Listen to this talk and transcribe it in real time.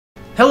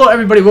Hello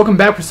everybody, welcome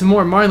back for some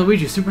more Mario &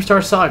 Luigi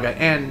Superstar Saga,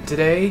 and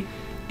today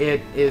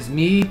it is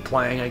me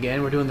playing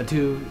again. We're doing the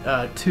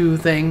two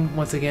thing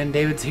once again.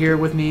 David's here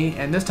with me,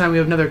 and this time we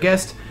have another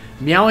guest.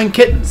 Meowing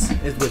Kittens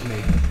is with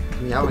me.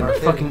 Meowing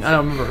Kittens? Fucking, I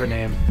don't remember her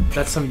name.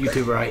 That's some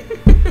YouTuber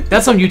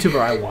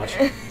I watch.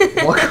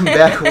 Welcome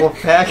back,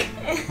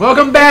 Wolfpack.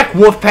 Welcome back,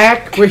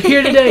 Wolfpack. We're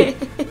here today.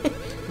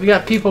 We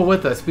got people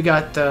with us. We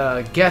got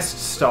guest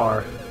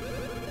star.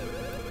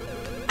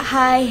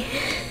 Hi.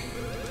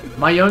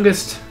 My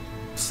youngest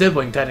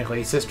sibling,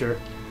 technically, sister.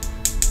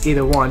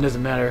 Either one,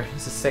 doesn't matter.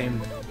 It's the same.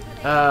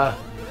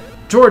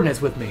 Jordan is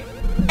with me.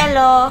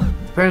 Hello.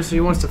 Apparently she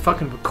wants to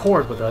fucking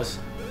record with us.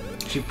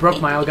 She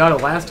broke my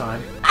Elgato last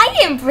time. I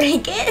didn't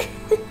break it.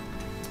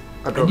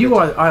 And you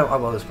are, I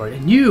love this part.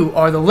 And you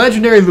are the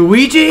legendary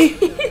Luigi?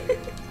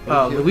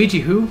 Luigi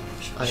who?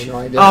 I have no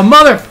idea. Oh,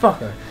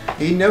 motherfucker.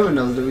 He never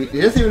knows Luigi.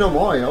 He doesn't even know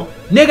Mario.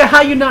 Nigga,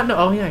 how you not know?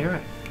 Oh, yeah, you're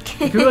right.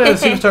 If you really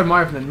have a Superstar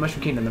Mario from the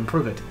Mushroom Kingdom, then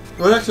prove it.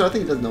 Well, actually, I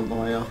think he does know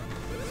Mario.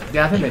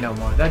 Yeah, I think they know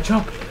Mario. That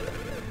jump.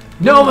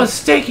 No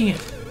mistaking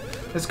it.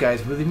 This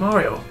guy's really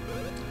Mario.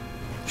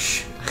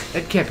 Shh.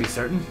 That can't be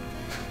certain.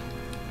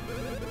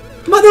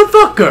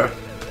 Motherfucker!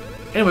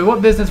 Anyway,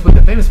 what business would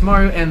the famous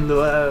Mario and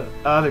the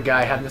other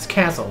guy have in this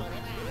castle?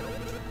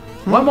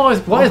 Why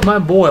is my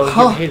boy always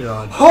getting hated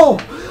on?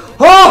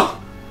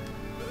 Oh!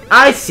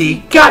 I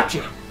see.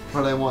 Gotcha!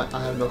 What do they want?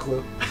 I have no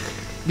clue.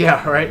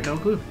 Yeah, right. No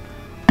clue.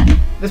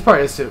 This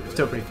part is still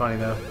pretty funny,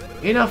 though.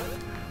 Enough.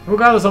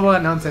 Regardless of all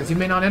that nonsense, you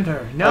may not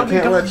enter. Now I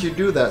can't let you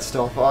do that,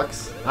 Star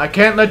Fox. I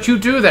can't let you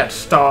do that,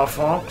 Star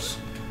Fox.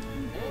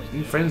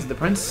 You friends of the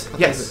prince?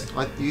 Yes.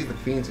 You the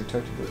fiends who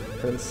tortured the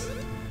prince.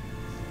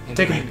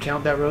 Taking into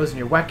account that rose in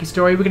your wacky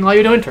story, we can allow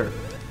you to enter.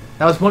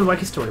 That was one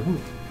wacky story. Woo.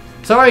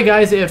 Sorry,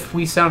 guys, if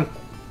we sound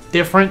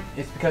different.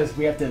 It's because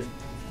we have to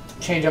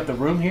change up the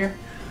room here.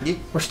 Yeah.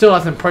 We're still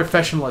as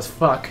professional as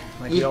fuck,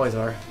 like we always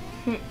are.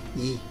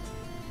 Yeah.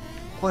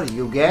 What are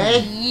you, gay?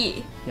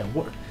 Yeah. Yeah,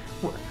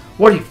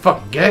 what are you,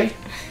 fucking gay?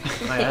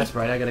 Alright, that's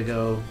right, I gotta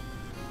go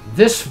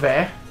this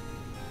way.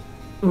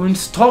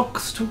 Und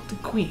talks to the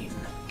queen.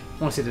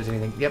 I wanna see if there's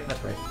anything. Yep,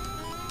 that's right.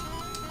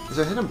 Is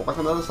there a hidden block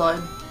on the other side?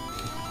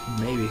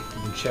 Maybe. You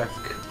can check.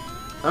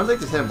 I don't think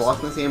there's hidden blocks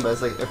in this game, but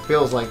it's like, it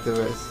feels like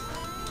there is.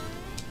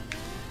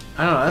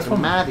 I don't know, that's like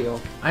one. Mario.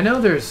 I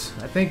know there's,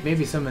 I think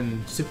maybe some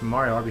in Super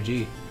Mario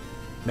RPG.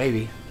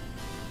 Maybe.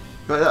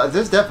 But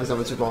there's definitely some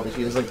in Super Mario.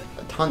 There's like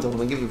tons of them.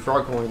 They give you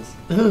frog coins,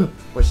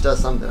 which does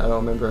something. I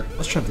don't remember.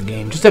 Let's try the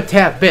game just a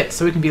tad bit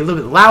so we can be a little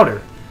bit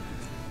louder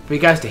for you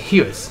guys to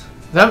hear us.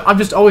 I'm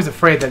just always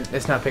afraid that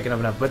it's not picking up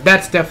enough, but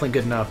that's definitely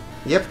good enough.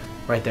 Yep.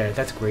 Right there,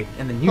 that's great.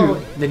 And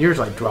then then yours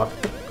like dropped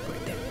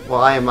right there.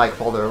 Well, I am like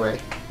farther away.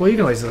 Well, you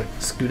can always like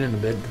scoot in a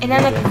bit. And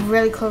I'm like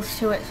really close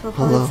to it, so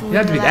Hello. it's You don't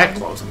have to be that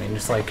close. I mean,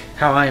 just like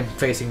how I am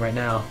facing right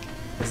now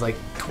is like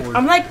toward.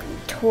 I'm like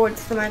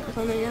towards the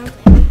microphone right now.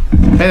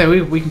 Hey, there,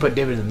 we can put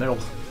David in the middle.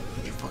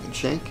 You fucking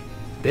shank.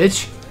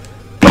 Bitch,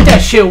 put that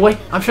shit away.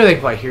 I'm sure they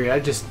can probably hear you. I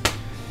just,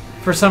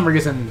 for some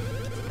reason,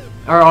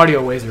 our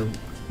audio waves are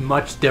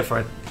much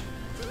different.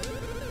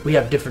 We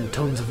have different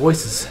tones of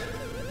voices.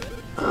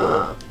 You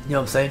know what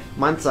I'm saying?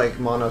 Mine's like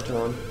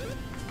monotone.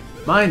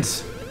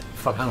 Mine's,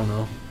 fuck, I don't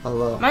know.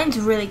 Hello. Mine's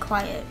really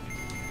quiet.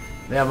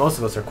 Yeah, most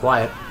of us are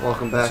quiet.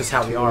 Welcome back. It's just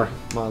how we are.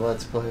 My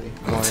Let's Play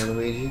Mario and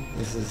Luigi.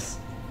 This is.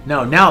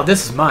 No, now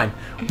this is mine.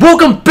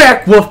 Welcome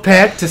back,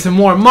 Wolfpack, to some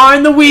more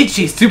Mario &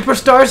 Luigi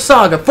Superstar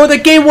Saga for the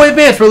Game Boy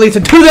Advance released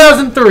in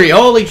 2003.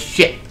 Holy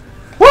shit.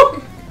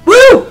 Woo!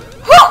 Woo! Woo!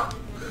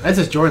 That's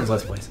just Jordan's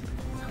Let's Plays.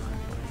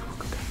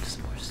 Welcome back to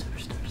some more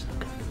Superstar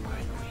Saga for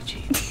Mario &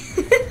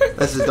 Luigi.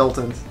 This is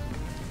Dalton's.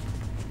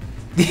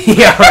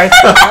 Yeah, right?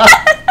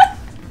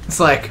 It's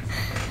like,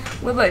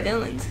 What about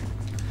Dylan's?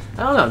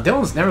 I don't know,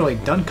 Dylan's never really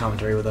done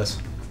commentary with us.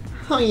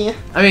 Oh yeah.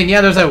 I mean,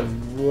 yeah, there's that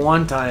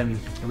one time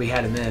we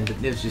had him in,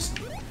 but it was just...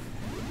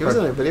 He was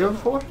in a video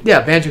before?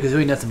 Yeah,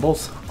 Banjo-Kazooie Nuts and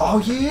Bolts. Oh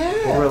yeah!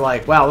 Where we're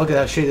like, wow, look at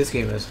how shitty this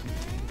game is.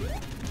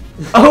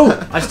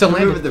 Oh! I still I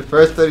remember landed. the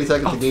first 30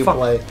 seconds of fuck.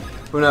 gameplay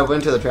when I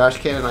went to the trash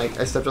can and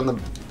I stepped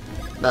on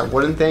that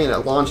wooden thing and it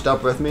launched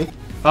up with me.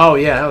 Oh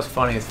yeah, that was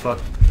funny as fuck.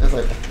 I was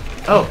like,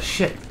 Oh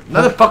shit.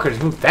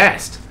 Motherfuckers move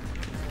fast.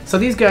 So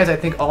these guys I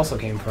think also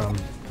came from...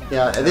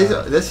 yeah,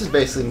 this is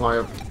basically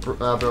Mario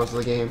Bros.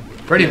 The game.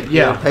 Pretty,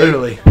 yeah, Hey.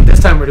 literally. This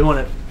time we're doing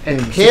it.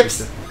 And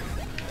hips.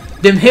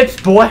 Them hips,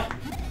 boy.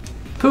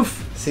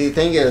 Poof. See, the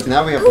thing is,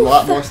 now we have a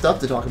lot more stuff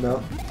to talk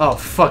about. Oh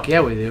fuck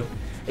yeah we do.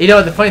 You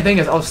know, the funny thing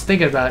is I was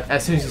thinking about it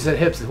as soon as you said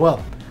hips as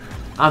well.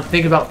 I'm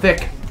thinking about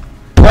thick.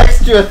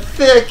 Extra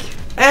thick!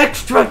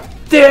 Extra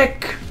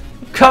thick!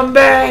 Come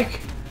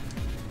back!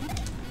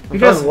 My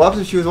cousin loves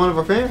if she was one of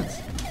our fans.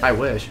 I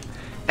wish.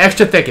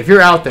 Extra thick, if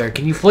you're out there,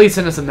 can you please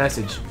send us a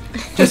message?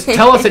 Just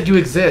tell us that you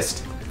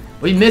exist.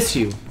 We miss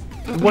you.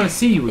 We want to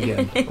see you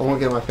again. I won't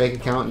get my fake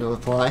account to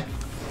reply.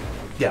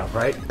 Yeah,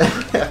 right?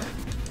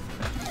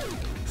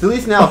 So at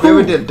least now, if we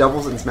ever did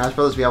doubles in Smash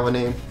Bros., we have a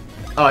name.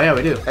 Oh yeah,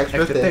 we do.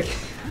 Extra thick.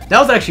 That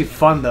was actually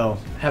fun though,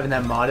 having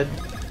that modded.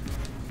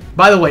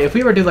 By the way, if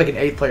we ever do like an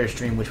 8-player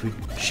stream, which we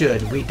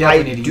should, we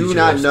definitely need to use I do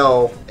not yours.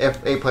 know if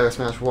 8-player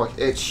Smash works.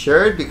 It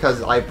should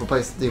because I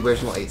replaced the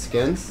original 8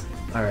 skins.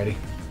 Alrighty.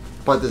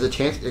 But there's a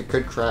chance it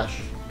could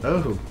crash.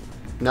 Oh.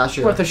 Not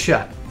sure. Worth a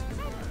shot.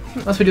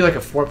 Unless we do like a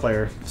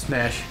 4-player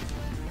Smash.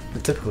 The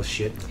typical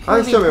shit.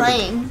 Who'd be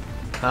playing?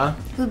 Huh?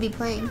 Who'd be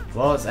playing?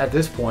 Well, it's at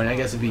this point, I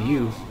guess it'd be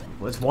you.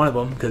 Well, it's one of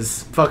them,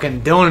 because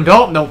fucking Dylan and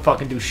Dalton don't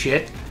fucking do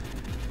shit.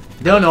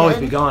 Dylan will always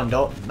be gone,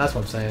 Dalton. That's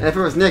what I'm saying. And if it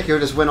was Nick, he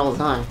would just win all the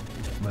time.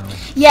 Well,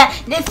 Yeah,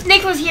 if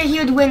Nick was here, he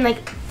would win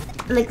like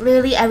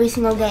literally every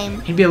single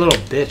game. he'd be a little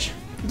bitch.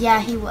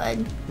 Yeah, he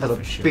would. Little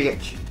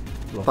Bitch.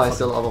 Little But I fucking-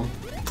 still love him.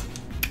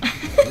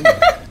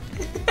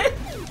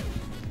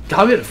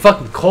 God, we get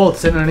fucking cold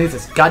sitting underneath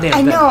this goddamn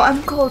I bed. know,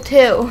 I'm cold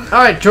too.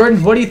 Alright,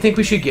 Jordan, what do you think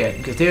we should get?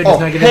 Because David does Oh,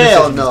 not get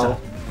hell decisions no. done.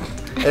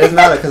 It doesn't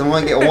matter because I'm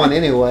going to get one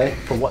anyway.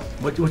 For what?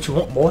 What you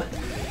want, boy?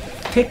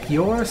 Pick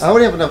yours. I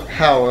already have enough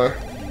power.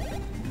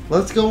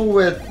 Let's go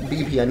with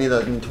BP. I need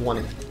that in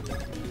 20.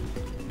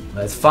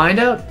 Let's find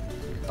out.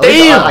 At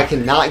least Damn! I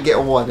cannot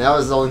get one. That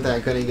was the only thing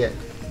I couldn't get.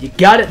 You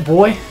got it,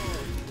 boy.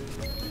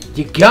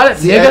 You got it,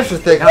 The nigga. extra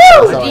thick.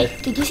 Woo! Sorry.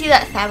 Did you see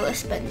that fabulous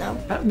spin though?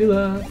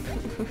 Fabulous.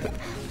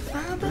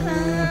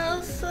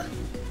 Fabulous.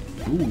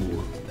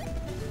 Ooh.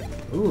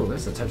 Ooh,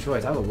 that's a tough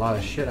choice. I have a lot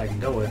of shit I can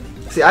go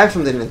with. See, I have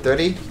something in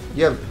 30.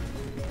 You have.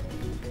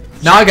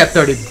 Now I got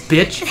 30,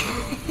 bitch.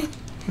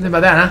 Think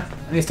about that, huh?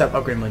 I need to stop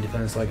upgrading my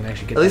defense so I can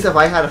actually get At least that. if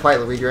I had to fight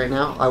Luigi right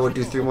now, I would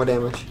do 3 more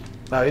damage.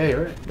 Oh, yeah,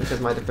 you're right. Because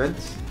my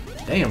defense.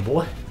 Damn,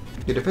 boy.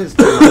 Your defense.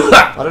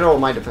 I don't know what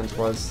my defense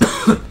was.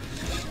 I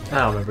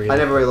don't remember either. I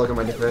never really look at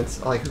my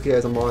defense. Like, who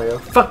cares on Mario?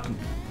 Fuck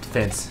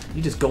defense.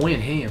 You just go in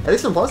ham. At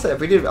least on Plus, if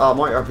we did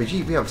Mario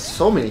RPG, we have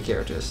so many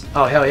characters.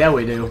 Oh, hell yeah,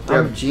 we do. We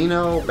have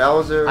Gino,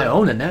 Bowser, I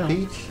own it now.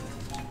 Peach,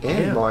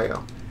 and Yeah.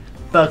 Mario.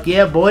 Fuck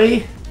yeah,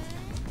 boy.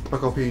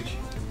 Uncle Peach.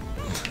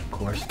 Of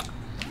course.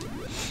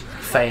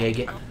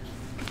 Faggot.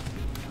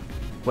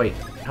 Wait,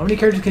 how many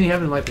characters can you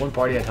have in like one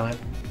party at a time?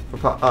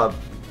 RPG.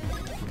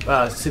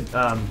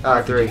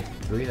 3.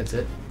 3, that's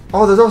it.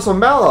 Oh, there's also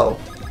Mallow.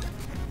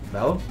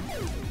 Mellow?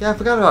 Yeah, I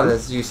forgot about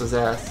this useless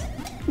ass.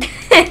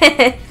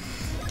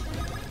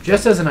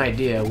 Just as an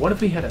idea, what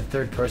if we had a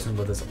third person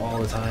with us all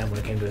the time when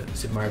it came to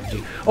Super Mario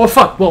RPG? Oh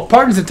fuck! Well,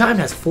 Partners in Time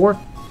has 4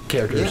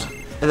 characters. Yeah.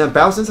 And then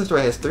Bowser's Sister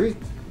has 3.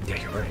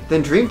 Yeah, you're right.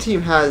 Then Dream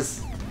Team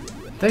has.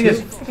 Thing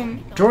is,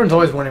 Jordan's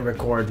always wanting to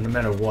record no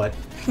matter what.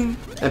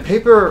 And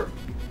Paper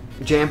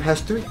Jam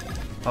has 3.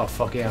 Oh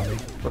fuck yeah, me.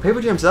 But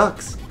Paper Jam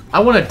sucks. I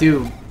want to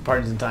do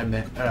Partners in Time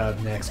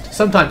next,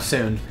 sometime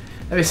soon.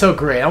 That'd be so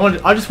great.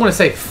 I just want to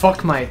say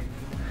fuck my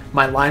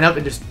lineup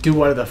and just do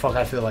whatever the fuck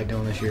I feel like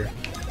doing this year.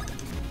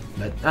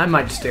 But I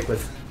might just stick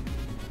with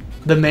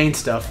the main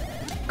stuff.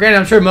 Granted,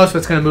 I'm sure most of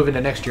it's gonna move into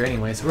next year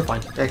anyway, so we're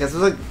fine. Yeah, because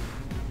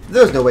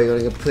there's no way you're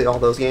gonna complete all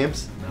those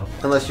games No,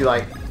 unless you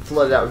like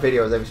flood it out with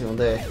videos every single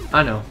day.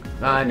 I know.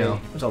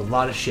 There's a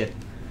lot of shit.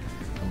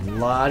 A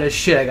lot of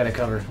shit I gotta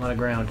cover. A lot of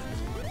ground.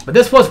 But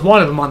this was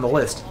one of them on the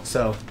list,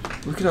 so.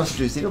 We could also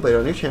do Xenoblade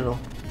on your channel.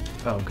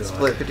 Oh god.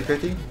 Split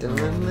 50-50. Oh,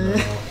 no.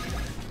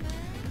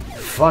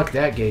 Fuck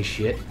that gay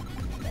shit.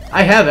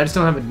 I have it, I just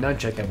don't have a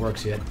nunchuck that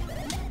works yet.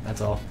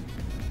 That's all.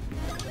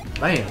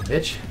 Bam,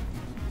 bitch.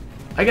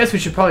 I guess we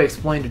should probably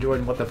explain to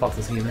Jordan what the fuck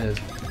this game is.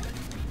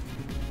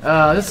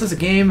 This is a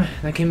game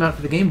that came out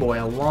for the Game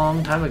Boy a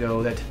long time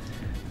ago that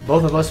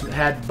both of us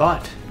had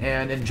bought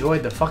and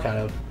enjoyed the fuck out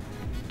of.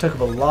 Took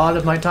up a lot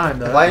of my time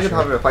though. If I end up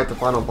having to fight the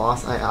final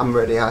boss, I'm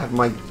ready. I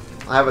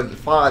have a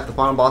fight at the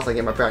final boss. I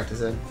get my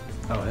practice in.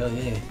 Oh hell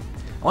yeah!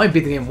 I only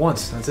beat the game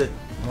once. That's it.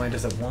 I only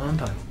just that one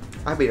time.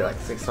 I beat it like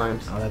 6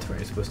 times. Oh, that's where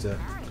you're supposed to.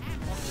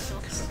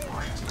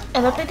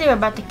 I looked like they were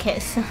about to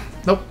kiss.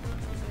 Nope.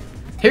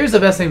 Here's the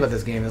best thing about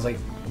this game is like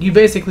you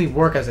basically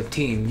work as a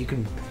team. You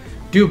can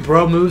do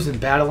bro moves and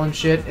battle and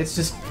shit. It's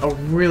just a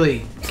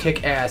really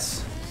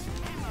kick-ass.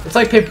 It's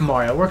like Paper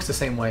Mario. It works the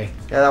same way.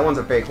 Yeah, that one's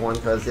a fake one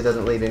because it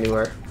doesn't lead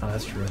anywhere. Oh,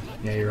 that's true.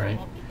 Yeah, you're right.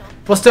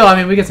 Well, still, I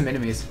mean, we get some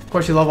enemies. Of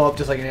course, you level up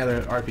just like any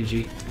other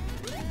RPG.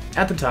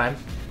 At the time.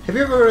 Have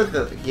you ever heard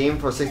of the game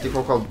for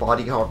 64 called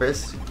Body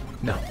Harvest?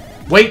 No.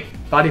 Wait!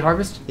 Body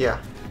Harvest?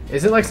 Yeah.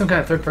 Is it like some kind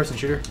of third-person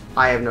shooter?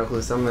 I have no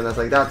clue. Someone that's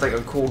like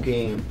a cool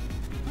game.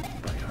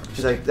 Body Harvest.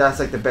 She's like, that's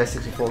like the best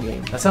 64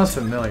 game. That sounds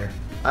familiar.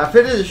 If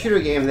it is a shooter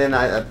game, then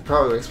I'd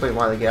probably explain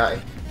why the guy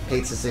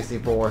hates the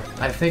 64.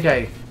 I think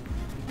I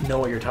know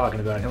what you're talking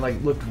about. It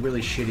like looked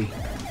really shitty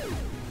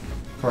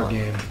for a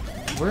game.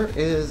 Where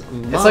is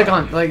my... It's like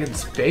on in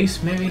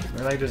space maybe,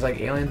 or like there's like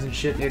aliens and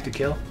shit you have to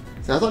kill.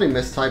 See, I thought he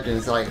mistyped it.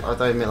 It's like I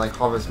thought he meant like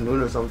Harvest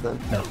Moon or something.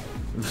 No.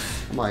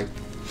 I'm like,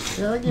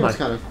 yeah, that game was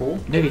kind of cool.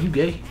 Nigga, you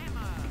gay?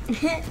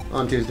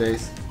 On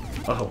Tuesdays.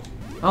 Oh.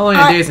 How long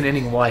a day is an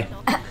ending? Why?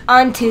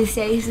 On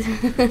Tuesdays.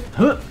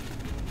 Huh.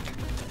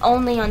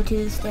 Only on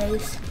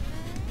Tuesdays.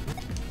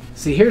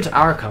 See, here's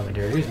our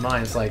commentary. Here's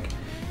mine. It's like,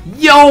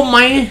 yo,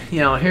 man. You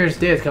know, here's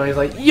Dave's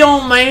commentary. He's like,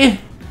 yo, man.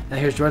 And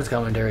here's Jordan's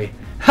commentary.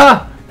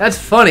 Ha! That's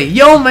funny.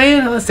 Yo,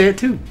 man. Let's say it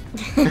too.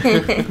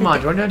 Come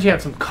on, Jordan. Don't you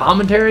have some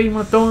commentary you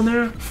want to throw in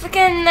there?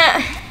 Freaking.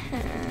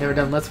 Never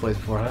done Let's Plays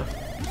before, huh?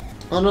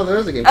 Oh no, there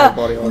is a game called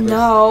Body Armor.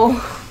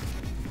 No.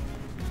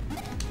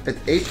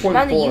 It's I'm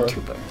not a 8.4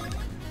 YouTuber.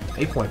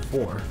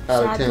 8.4.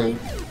 out of Sadly.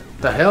 10.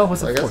 The hell?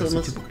 What's So I the guess 4?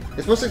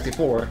 it's supposed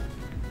 64.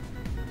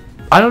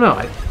 I don't know.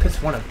 I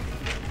just want to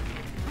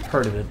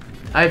heard of it.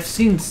 I've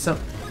seen some.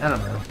 I don't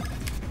know.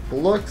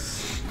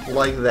 Looks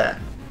like that.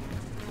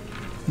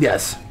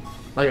 Yes.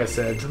 Like I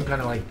said, some kind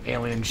of like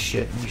alien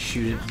shit and you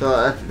shoot it.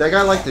 So if that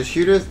guy liked the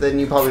shooters, then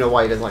you probably know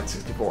why he doesn't like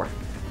 64.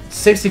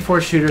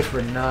 64 shooters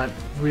were not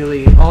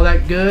really all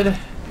that good.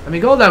 I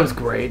mean, GoldenEye was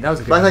great. That was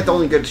a good But I one. like the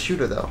only good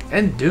shooter though.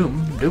 And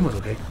Doom. Doom was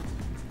okay.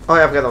 Oh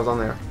yeah, I forgot that was on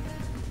there.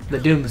 The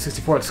Doom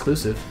 64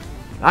 exclusive.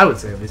 I would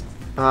say at least.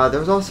 There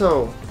was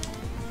also,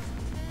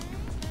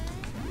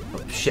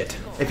 Oh, shit.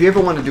 if you ever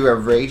want to do a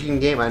raging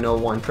game, I know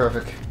one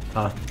perfect.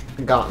 Huh.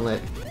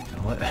 Gauntlet.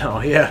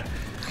 Oh, yeah.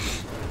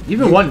 You've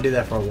been wanting to do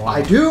that for a while.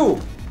 I do!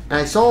 And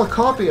I saw a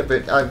copy of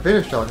it. I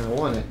finished talking. I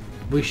want it.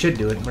 We should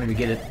do it when we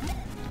get it.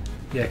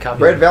 Yeah,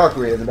 copy. Red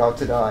Valkyrie is about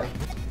to die.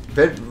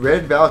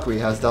 Red Valkyrie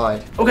has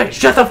died. Okay,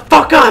 shut the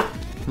fuck up!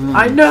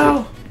 I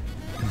know!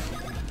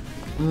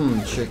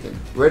 Chicken.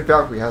 Red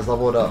Valkyrie has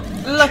leveled up.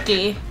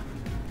 Lucky.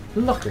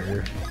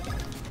 Looker.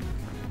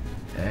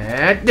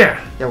 And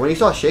there. Yeah, when you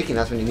start shaking,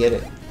 that's when you get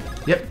it.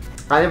 Yep.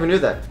 I never knew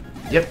that.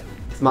 Yep.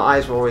 My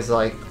eyes were always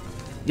like,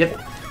 Yep.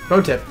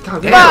 Pro tip.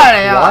 God Damn.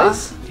 damn,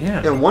 was?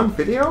 Yeah. In one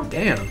video?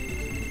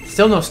 Damn.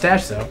 Still no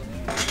stash though.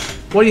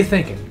 What are you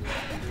thinking?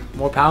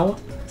 More power?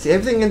 See,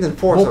 everything ends in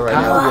force More right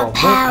power. now. More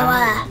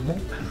power. More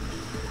power.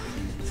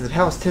 So the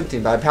power's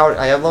tempting, but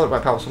I love my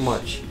power so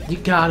much. You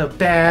gotta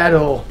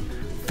battle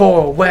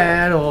for a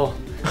waddle.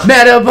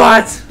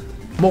 Metabots!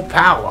 More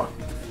power.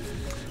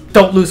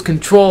 Don't lose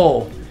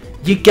control.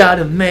 You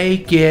gotta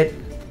make it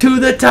to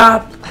the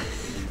top.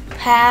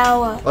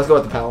 Power. Let's go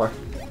with the power.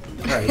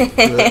 Alright. The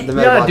We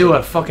gotta Metabots. do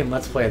a fucking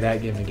let's play of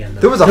that game again.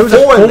 Though. There was a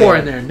four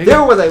in there. nigga.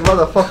 There was a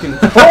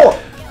motherfucking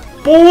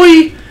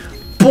 4.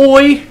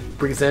 Boy!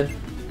 Bring us in.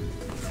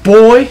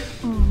 Boy!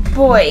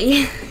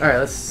 Boy. Alright,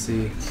 let's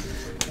see.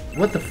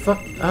 What the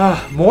fuck?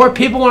 More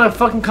people want to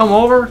fucking come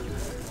over?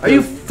 Are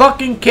you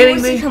fucking kidding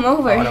Who wants me? to come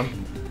over?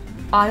 Autumn.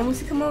 Autumn wants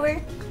to come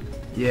over?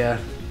 Yeah.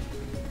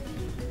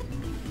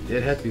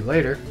 It'd have to be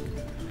later.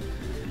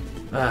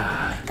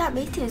 I thought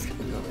Mason was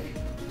coming over.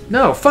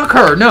 No, fuck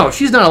her. No,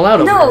 she's not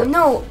allowed over No, here.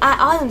 no, at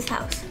Autumn's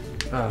house.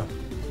 Oh.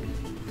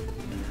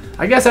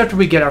 I guess after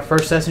we get our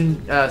first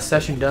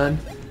session done,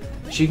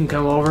 she can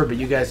come over, but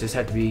you guys just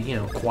have to be, you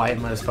know, quiet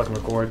and let us fucking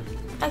record.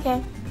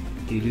 Okay.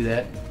 Can you do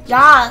that?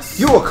 Yes.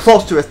 You were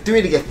close to a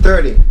 3 to get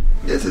 30.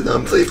 This is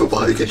unbelievable.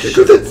 I can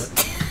do this.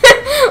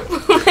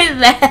 What was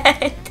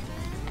that?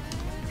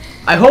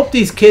 I hope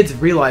these kids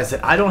realize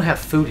that I don't have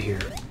food here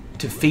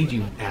to feed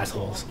you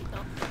assholes.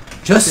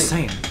 Just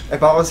saying.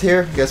 If I was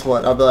here, guess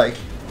what? I'd be like,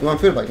 you want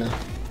food like now?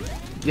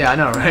 Yeah, I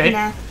know, right?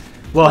 Nah.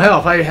 Well, hell,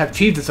 if I have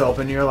Cheez-Its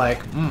open, you're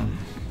like,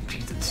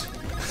 Cheez-Its.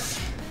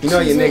 You know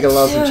your nigga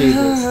loves some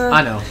cheeses.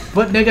 I know.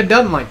 What nigga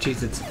doesn't like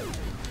Cheez-Its?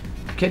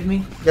 Kidding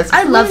me? Get some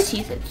I love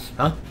Kool-Aid? Cheez-Its.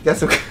 Huh? Get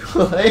some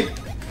Kool-Aid?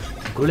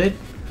 Kool-Aid?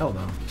 Hell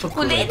no. Fuck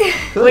Kool-Aid?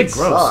 Kool-Aid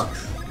gross.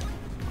 Sucks.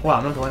 Wow,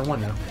 I'm not the only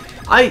one now.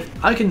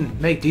 I can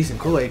make decent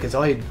Kool-Aid because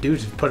all you do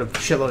is just put a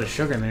shitload of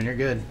sugar in there and you're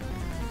good.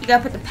 You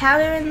gotta put the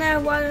powder in there,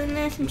 water in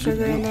there, some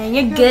sugar in there, and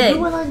you're Do it good.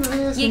 like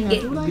this. You and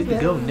get- do it like Good to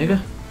that. go,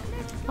 nigga.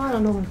 I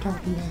don't know what I'm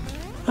talking about.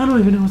 I don't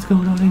even know what's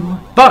going on anymore.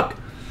 Fuck!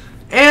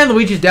 And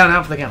Luigi's down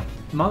out for the count.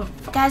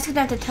 Motherfucker. Dad's gonna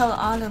have to tell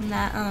Autumn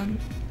that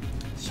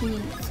she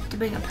needs to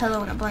bring a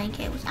pillow and a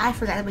blanket, which I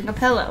forgot to bring a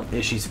pillow.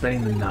 Is she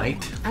spending the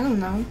night? I don't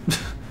know.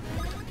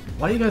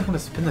 Why do you guys want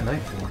to spend the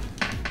night for?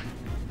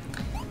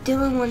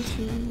 Dylan wants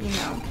me, you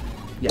know,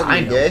 Yeah, What, I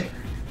you know. gay?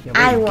 Yeah, what,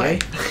 I you want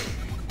gay?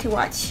 to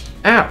watch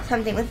Ow!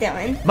 something with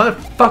Dylan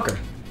Motherfucker!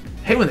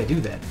 Hate when they do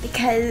that.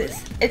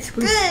 because it's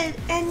good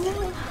and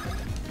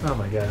Oh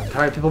my god, I'm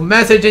tired of people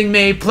messaging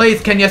me.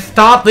 Please, can you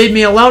stop? Leave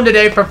me alone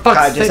today for fuck's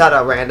I sake. just had a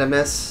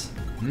randomness.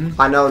 Hmm?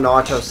 I know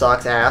Naruto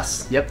sucks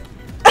ass, Yep.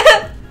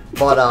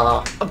 but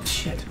Oh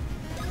shit.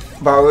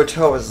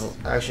 Boruto is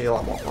actually a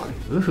lot more fun.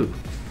 Ooh.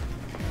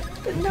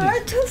 but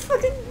Naruto's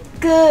fucking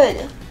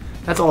good.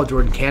 That's all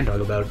Jordan can talk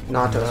about.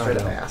 Naruto's straight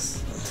up Naruto.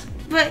 ass.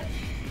 But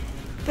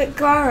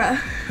Gaara.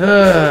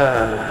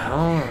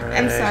 Alright.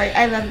 I'm sorry,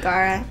 I love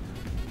Gaara.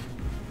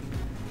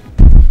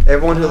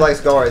 Everyone who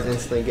likes Gaara is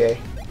instantly gay.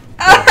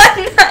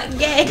 I'm not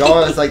gay.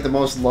 Gaara is like the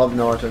most loved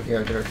Naruto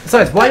character.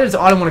 Besides, why does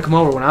Autumn want to come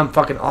over when I'm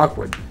fucking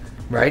awkward?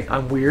 Right?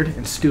 I'm weird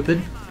and stupid.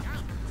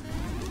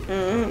 What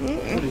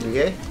are you,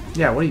 gay?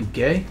 Yeah, what are you,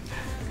 gay?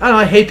 I don't know,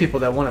 I hate people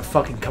that want to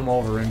fucking come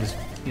over and just,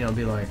 you know,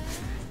 be like,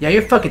 yeah,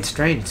 you're fucking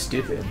strange and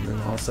stupid. And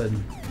then all of a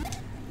sudden,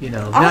 you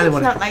know, now they Autumn's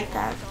want not to like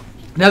that.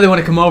 now they want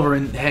to come over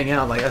and hang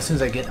out. Like, as soon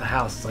as I get in the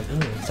house, it's like,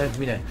 oh, it's time for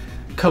me to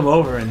come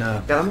over and,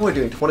 God, I'm only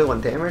doing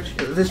 21 damage.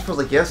 This feels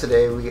like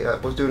yesterday we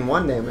was doing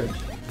 1 damage.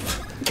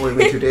 What, you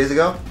mean 2 days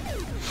ago?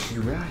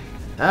 You're right.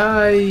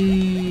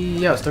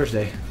 yeah, it was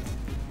Thursday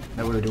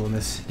that we were doing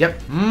this. Yep.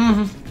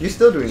 Mm-hmm. You're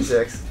still doing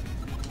 6.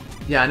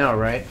 Yeah, I know,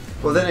 right?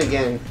 Well, then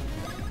again,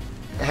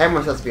 the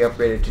hammer has to be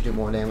upgraded to do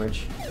more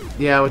damage.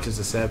 Yeah, which is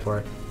the sad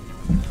part.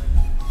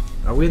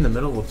 Are we in the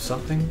middle of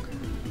something?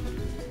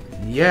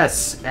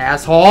 Yes,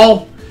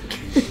 asshole!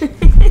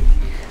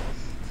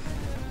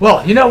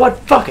 Well, you know what?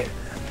 Fuck it.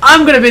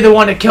 I'm gonna be the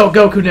one to kill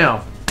Goku now.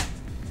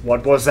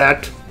 What was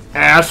that?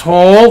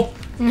 Asshole!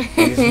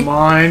 He's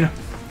mine.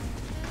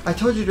 I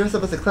told you to dress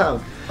up as a clown.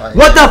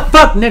 What the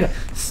fuck, nigga?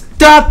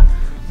 Stop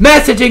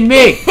messaging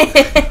me!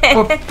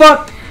 For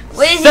fuck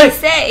What did he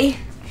say?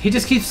 He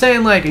just keeps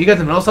saying like, are you guys in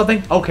the middle of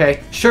something?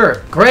 Okay,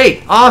 sure,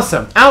 great,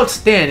 awesome,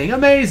 outstanding,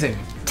 amazing.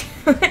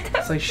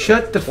 It's like,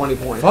 shut the 20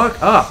 points.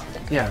 fuck up.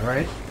 Yeah,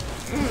 right?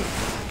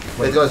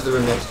 It goes to the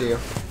room next to you.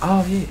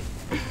 Oh, yeah.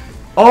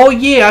 Oh,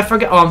 yeah, I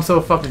forgot. Oh, I'm so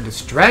fucking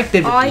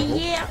distracted with Oh people.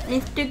 yeah,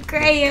 Mr.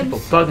 Graham. People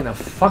bugging the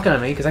fuck out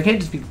of me because I can't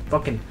just be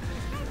fucking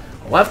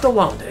left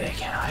alone today,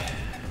 can I?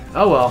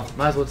 Oh, well,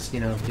 might as well just,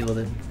 deal with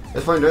it.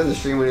 It's funny during the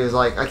stream when he was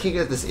like, I can't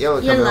get this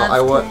alien You coming out. I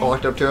love him.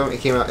 walked up to him, it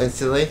came out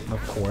instantly.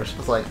 Of course. I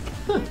was like,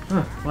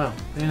 Huh, well,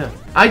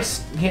 I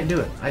just can't do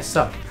it. I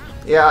suck.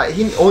 yeah,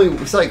 he's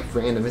like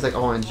random. He's like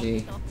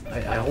RNG.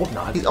 I hope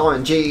not. He's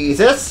RNG.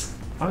 Jesus.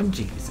 Oh,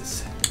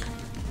 Jesus.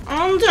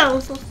 I'm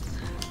jealous.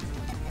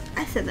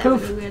 I said that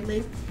Poof. really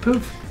weirdly.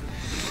 Poof.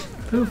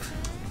 Poof.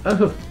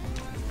 Oh.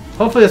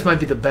 Hopefully this might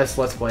be the best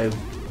Let's Play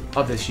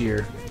of this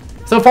year.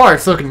 So far,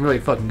 it's looking really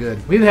fucking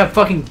good. We even have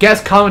fucking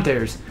guest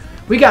commentators.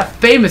 We got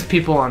famous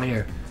people on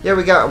here. Yeah,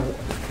 we got.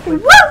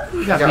 Woo!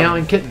 We got Yeah.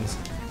 meowing kittens.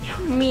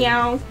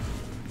 Meow. I'm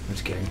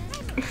just kidding.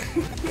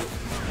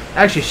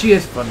 Actually, she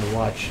is fun to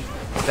watch.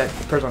 That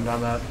person I'm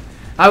talking about.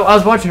 I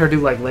was watching her do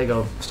like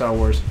Lego Star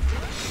Wars.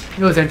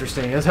 It was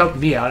interesting. It was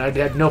helping me out. I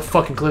had no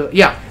fucking clue.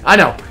 Yeah, I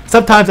know.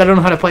 Sometimes I don't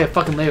know how to play a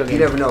fucking Lego game. You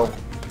never know.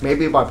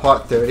 Maybe by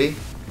part 30,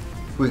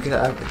 we could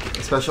have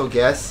a special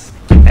guest.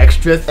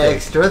 Extra thick.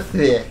 Extra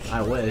thick.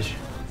 I wish.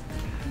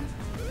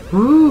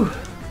 Woo.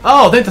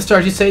 Oh, thank the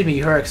stars you saved me,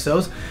 you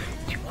XOs.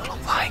 You little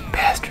lying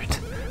bastards.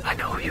 I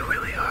know who you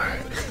really are.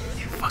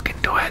 You fucking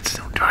doorheads,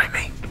 don't try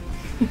me.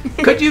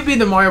 Could you be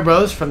the Mario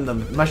Bros from the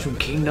Mushroom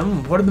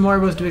Kingdom? What are the Mario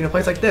Bros doing in a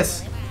place like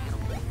this?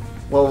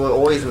 Well, we're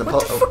always in the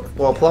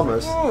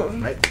plumbers.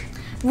 Right?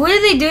 What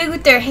are they doing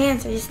with their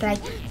hands? They're just like,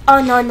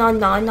 oh no no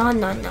no no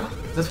no no.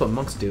 That's what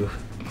monks do.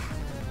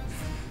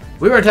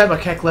 We were talking about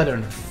Cackletta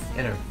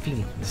and her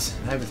fiends.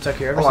 I've been stuck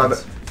here ever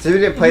since. So you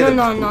didn't play No, the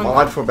no, no,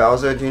 mod for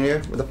Bowser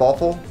Jr. with the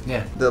Fawful?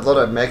 Yeah. The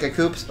little Mega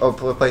Coops? Oh,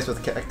 replaced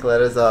with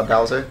Cackleta's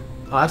Bowser?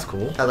 Oh, that's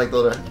cool. Had like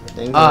little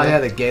things. Oh, in yeah,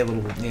 it. the gay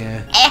little...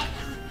 Yeah.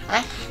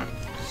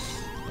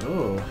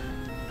 Oh.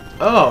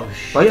 Oh,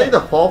 shit. But I think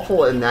the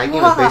Fawful in that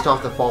game is based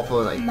off the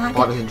Fawful in My like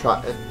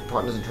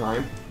Partners in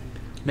Crime.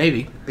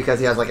 Maybe. Because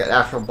he has like an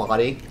actual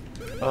body.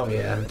 Oh,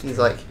 yeah. He's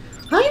like,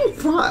 I'm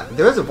fine.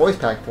 There is a voice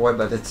pack for it,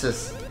 but it's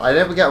just, I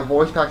never got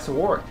voice packs to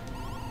work.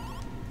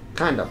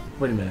 Kind of.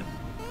 Wait a minute.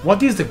 What,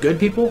 these the good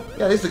people?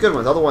 Yeah, these are the good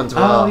ones. Other ones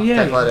were Oh,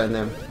 yeah. Cackletta in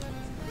them.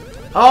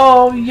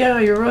 Oh, yeah,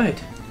 you're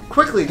right.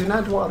 Quickly, do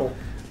not dawdle.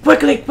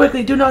 Quickly,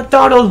 quickly, do not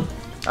dawdle!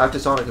 After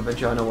Sonic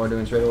Adventure, I know what we're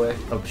doing straight away.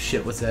 Oh,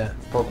 shit, what's that?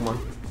 Pokemon.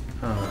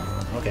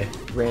 Oh, okay.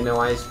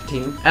 Randomized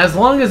team. As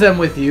long as I'm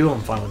with you,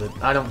 I'm fine with it.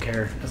 I don't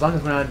care. As long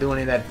as we're not doing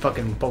any of that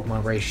fucking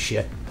Pokemon race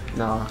shit.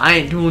 No. I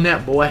ain't doing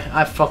that, boy.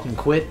 I fucking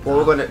quit. Well,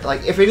 we're gonna,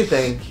 like, if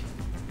anything,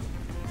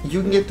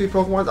 you can get 3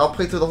 Pokemons, I'll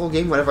play through the whole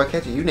game whenever I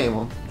catch it. You name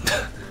them.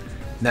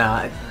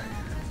 Nah,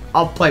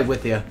 I'll play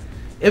with you.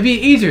 It'll be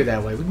easier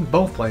that way. We can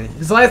both play.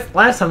 Because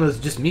last time it was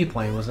just me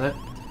playing, wasn't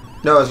it?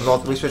 No, it was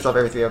both. We switched off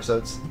every 3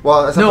 episodes.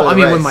 Well, that's No, not I for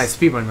mean the with race.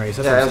 my speedrun race.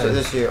 That's Yeah, what I'm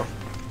it's saying. just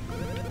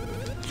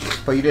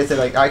you. But you did say,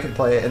 like, I could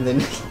play it, and then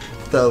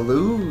the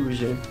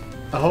illusion.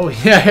 Oh,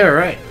 yeah, you're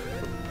right.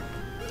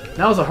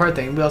 That was a hard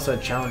thing. We also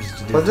had challenges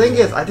to do. But the thing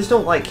is, I just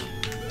don't like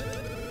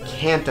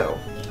Kanto.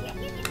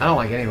 I don't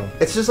like any of them.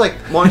 It's just like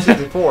Mario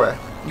 64.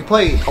 You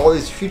play all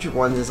these future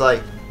ones, it's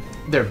like,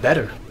 They're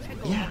better.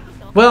 yeah.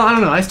 Well, I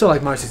don't know. I still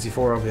like Mario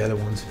 64 over the other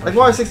ones. Like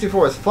Mario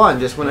 64 is fun,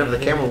 just whenever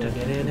the camera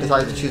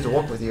decides to choose to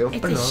walk with you.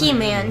 It's a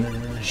She-Man.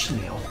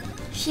 She-Mail.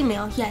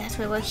 She-Mail. Yeah, that's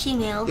what it was.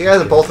 She-Mail. You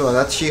guys are both of them.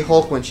 That's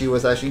She-Hulk when she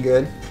was actually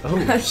good.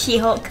 Oh,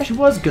 She-Hulk. she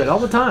was good all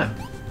the time.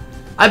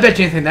 I bet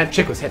you anything that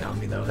chick was hitting on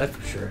me though. That's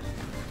for sure.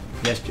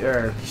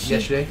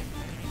 Yesterday,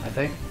 I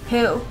think.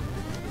 Who?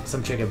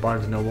 Some chick at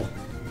Barnes & Noble.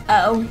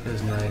 Oh. It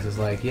was nice. It was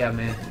like, yeah,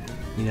 man.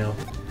 You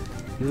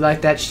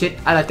like that shit?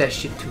 I like that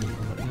shit too.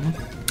 Mhm.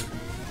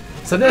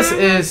 So this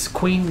is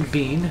Queen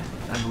Bean,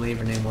 I believe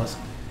her name was.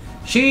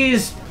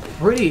 She's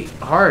pretty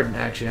hard,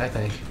 actually, I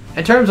think.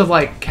 In terms of,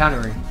 like,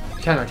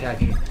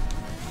 counterattacking.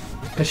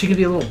 Because she can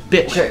be a little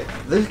bitch. Okay,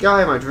 this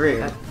guy in my dream,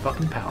 That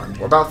fucking power,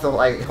 man. about the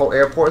like whole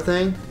airport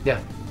thing, Yeah.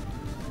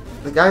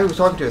 the guy who was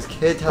talking to his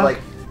kids had like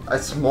a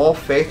small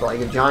face, like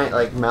a giant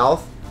like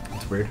mouth,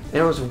 It's weird. and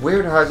it was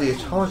weird how he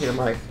was talking. I'm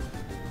like,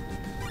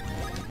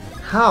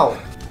 how?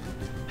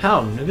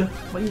 How, nigga?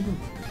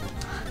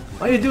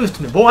 Why you do this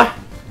to me, boy?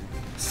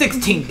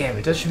 16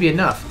 damage. That should be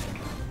enough.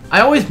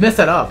 I always mess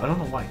that up. I don't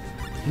know why.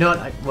 You know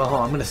what? Well, hold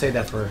on. I'm going to save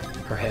that for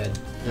her head.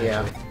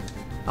 Yeah. actually.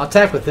 I'll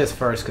attack with this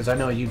first because I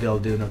know you'll be able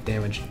to do enough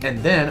damage.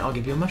 And then I'll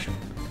give you a mushroom.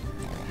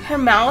 Her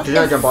mouth Do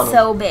not is jump on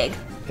so big.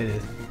 It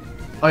is.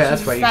 Oh, yeah,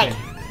 that's She's right. You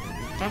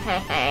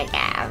like-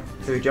 can.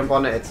 So you jump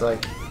on it, it's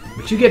like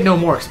But you get no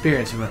more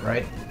experience from it,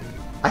 right?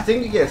 I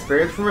think you get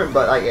experience from it,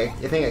 but like, I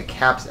think it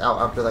caps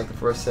out after like the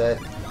first set.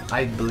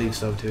 I believe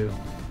so too.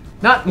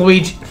 Not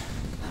Luigi.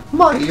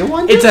 Mario, you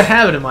want It's this? a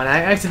habit of mine. I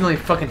accidentally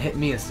fucking hit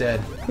me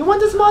instead. You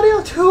want this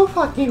Mario too?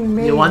 Fucking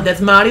me. You want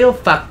this Mario?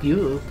 Fuck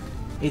you.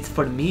 It's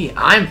for me.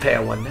 I'm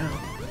pair one now.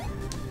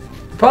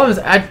 The problem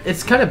is,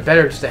 it's kind of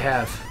better just to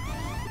have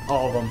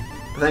all of them.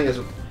 The thing is,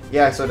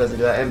 yeah, so it doesn't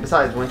do that. And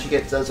besides, once you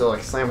get Zezo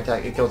like slam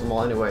attack, it kills them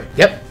all anyway.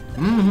 Yep.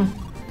 Mm-hmm.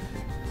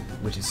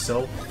 Which is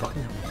so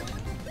fucking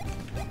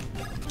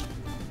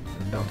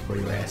dumb for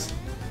your ass.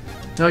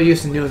 No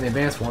use in doing the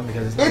advanced one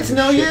because It's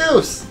no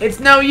use. It's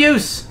no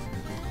use.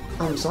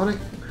 Sonic,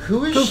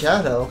 who is Poof.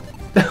 Shadow?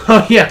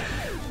 Oh yeah,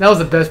 that was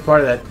the best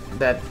part of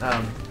that.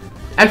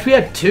 Actually,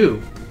 we had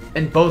 2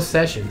 in both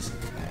sessions.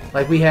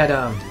 Like we had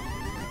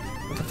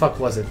what the fuck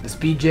was it? The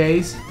Speed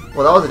J's?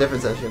 Well, that was a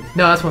different session.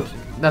 No, that's what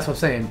I'm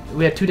saying.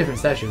 We had 2 different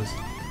sessions.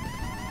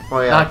 Oh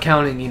yeah. Not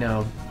counting, you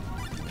know,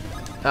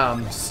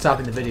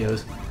 stopping the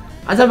videos.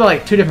 I'm talking about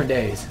like 2 different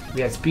days.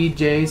 We had Speed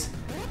J's,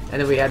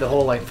 and then we had the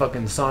whole like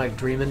fucking Sonic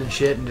dreaming and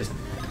shit, and just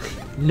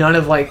none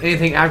of like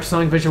anything after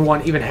Sonic Adventure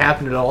 1 even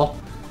happened at all.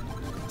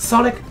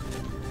 Sonic,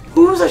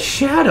 who's a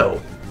Shadow?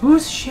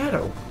 Who's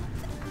Shadow?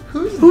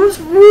 Who's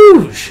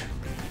Rouge?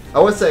 I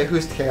would say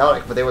who's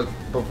chaotic, but they was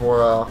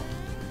before.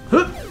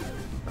 Huh?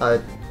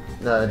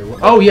 No, they weren't.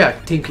 Oh yeah,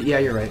 yeah,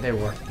 you're right. They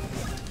were.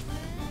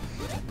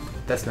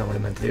 That's not what I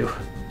meant to do.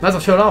 Might as well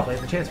show it off. I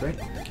have a chance, right?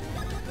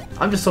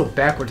 I'm just so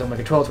backwards on my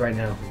controls right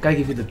now. Gotta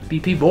give you the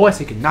BP boy so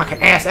you can knock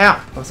an ass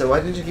out. I'm saying,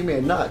 why didn't you give me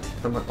a nut?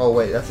 I'm like, oh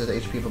wait, that's just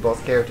HP for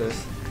both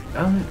characters.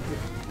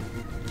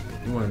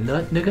 You want a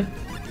nut, nigga?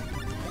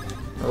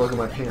 Oh, look at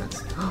my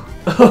pants.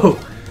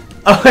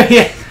 Oh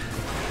yeah.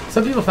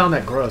 Some people found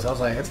that gross. I was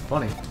like, that's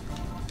funny.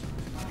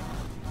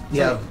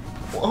 Yeah.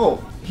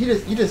 Oh, you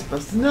just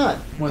busted a nut.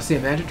 Want to see a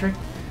magic trick?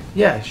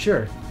 Yeah,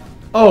 sure.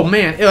 Oh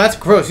man, ew, that's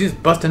gross. You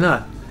just bust a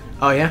nut.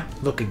 Oh yeah?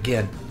 Look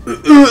again.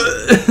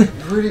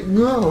 Where'd it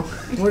go?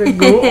 Where'd it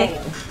go?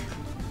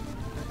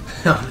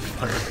 Oh,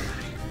 funny.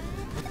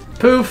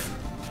 Poof.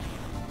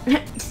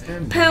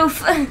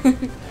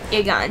 Poof.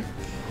 You're gone.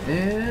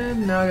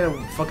 And now I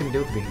gotta fucking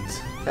do beans.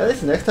 At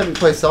least next time you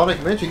play Sonic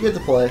Adventure, you get to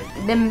play.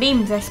 Them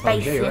beams are Oh,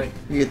 spicy. yeah, you're right.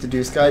 You get to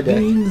do Sky Deck.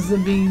 Beans, the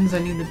beans. I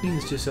need the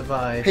beans to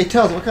survive. Hey,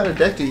 Tails, what kind of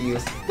deck do you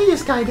use? I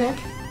use Sky Deck.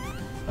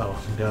 Oh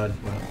god,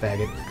 what a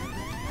faggot.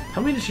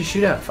 How many did she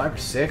shoot out? 5 or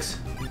 6?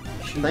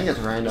 I think it's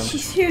random. She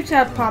shoots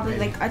out probably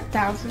like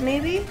 1,000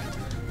 maybe.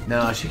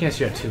 No, she can't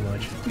shoot out too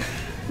much.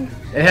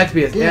 It had to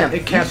be a. Damn,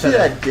 It caps you see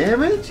at that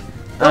damage?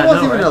 I That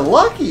wasn't know, even right? a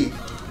lucky.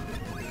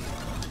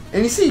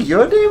 And you see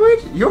your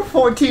damage? You're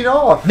 14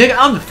 off. Nigga,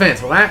 I'm the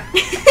fence, alright?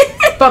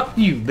 Fuck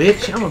you,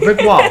 bitch. I'm a brick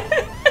wall.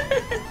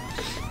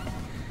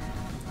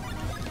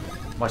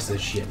 Watch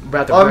this shit. We're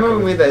about to I wreck remember her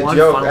we made with that one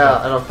joke final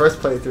at hit. our first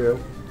playthrough.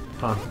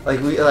 Huh.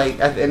 Like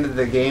at the end of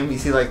the game, you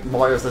see like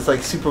Mario's just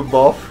like super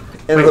buff,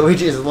 and Wait.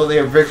 Luigi is literally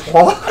a brick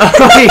wall.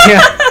 Oh,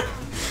 yeah.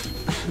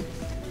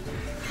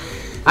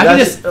 I can That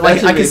just should-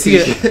 like that should I be can a see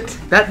it. t-shirt.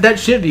 That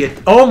should be it.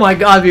 Oh my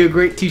god, it'd be a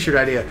great T-shirt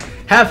idea.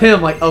 Have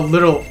him like a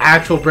little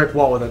actual brick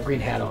wall with a green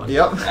hat on.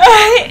 Yep. And,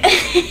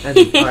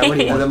 all right, what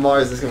do you And want? then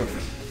Mario's just going.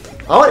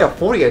 I only have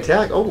 40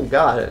 attack. Oh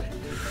god.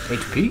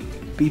 HP,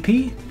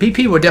 BP,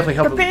 BP would definitely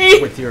help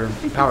BP. with your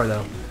power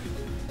though.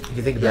 If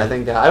you think Yeah, I about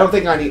think that. I don't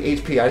think I need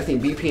HP. I just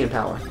need BP and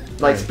power.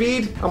 Like Right.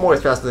 speed, I'm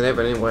always faster than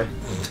ever anyway.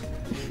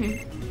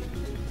 it.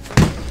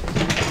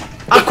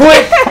 I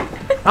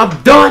quit.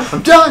 I'm done.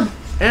 I'm done.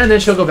 And then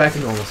she'll go back to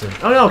normalcy.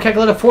 Oh no,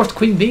 Kakaletta forced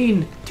Queen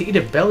Bean to eat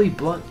a belly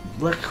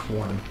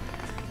blickworm.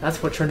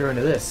 That's what turned her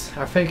into this.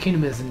 Our fairy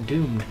kingdom is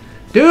doomed.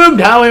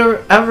 Doomed!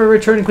 However,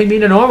 returning Queen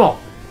Bean to normal.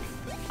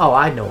 Oh,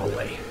 I know a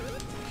way.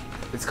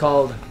 It's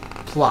called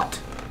plot.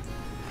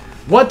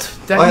 What?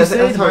 That Oh, you that's, say?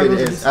 that's how it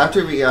Marbles is.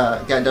 After we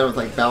got done with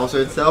like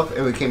Bowser and stuff,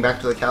 and we came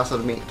back to the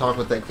castle to talk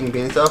with like Queen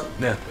Bean and stuff,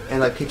 Yeah. and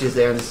like Peach is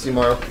there and this is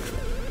Mario.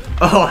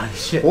 Oh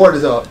shit. Ward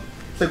is up.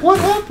 It's like, what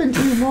happened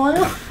to you,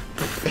 Mario?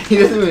 He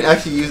doesn't even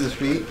actually use his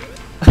feet.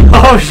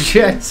 Oh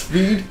shit.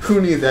 Speed?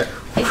 Who needs that?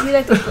 Is he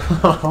like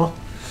a,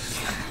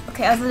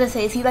 okay, I was gonna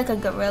say, is he like a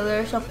gorilla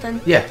or something?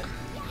 Yeah.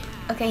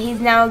 Okay, he's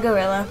now a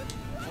gorilla.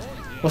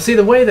 Well, see,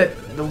 the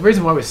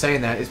reason why we're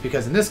saying that is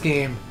because in this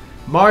game,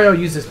 Mario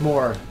uses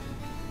more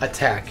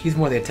attack. He's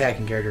more the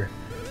attacking character.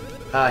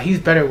 He's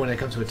better when it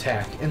comes to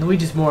attack, and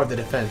Luigi's more of the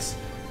defense.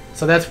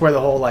 So that's where the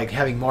whole like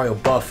having Mario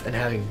buff and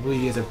having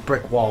Luigi as a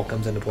brick wall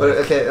comes into play. But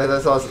okay,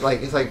 that's all.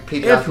 Like it's like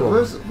Peach Yeah, asking, cool.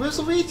 where's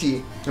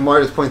Luigi? And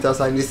Mario just points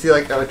outside, and you see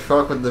like a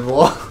truck with the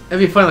wall. It'd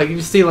be funny, like you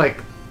just see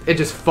like it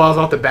just falls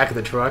off the back of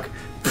the truck,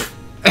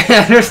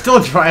 and they're still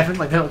driving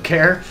like they don't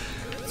care.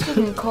 It's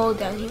getting cold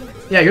down here.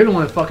 Yeah, you're the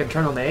one that fucking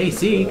turned on the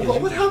AC.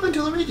 'Cause What happened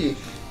to Luigi?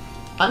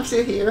 I'm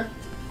still here.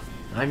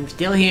 I'm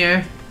still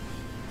here.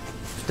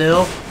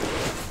 Still.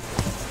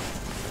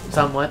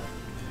 Somewhat.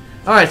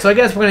 Alright, so I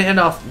guess we're going to end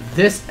off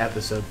this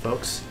episode,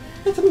 folks.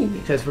 It's me.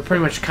 Because we're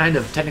pretty much kind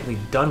of technically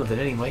done with it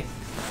anyway.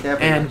 Yeah,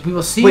 And we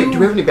will see wait, you... do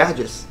we have any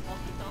badges?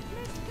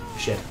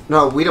 Shit.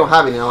 No, we don't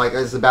have any now. Like,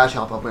 it's a badge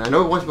shop open. I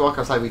know once we walk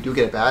outside, we do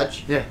get a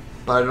badge. Yeah.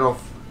 But I don't know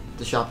if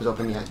the shop is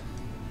open yet.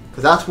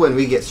 Because that's when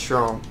we get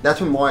strong. That's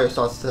when Mario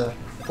starts to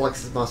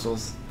flex his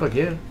muscles. Fuck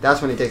yeah.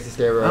 That's when he takes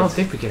the steroids. I don't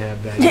think we can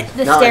have that yet.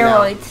 The Not right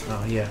now. steroids.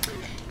 Oh, yeah.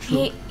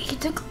 He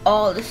took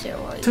all the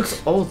steroids.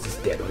 Took all the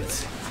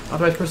steroids.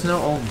 Authorized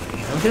personnel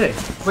only. Okay.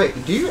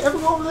 Wait, do you ever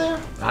go over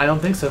there? I don't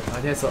think so.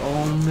 I think it's the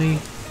only...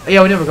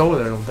 Yeah, we never go over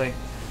there, I don't think.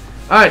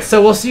 Alright,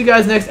 so we'll see you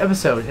guys next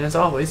episode. And as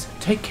always,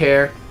 take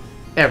care,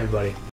 everybody.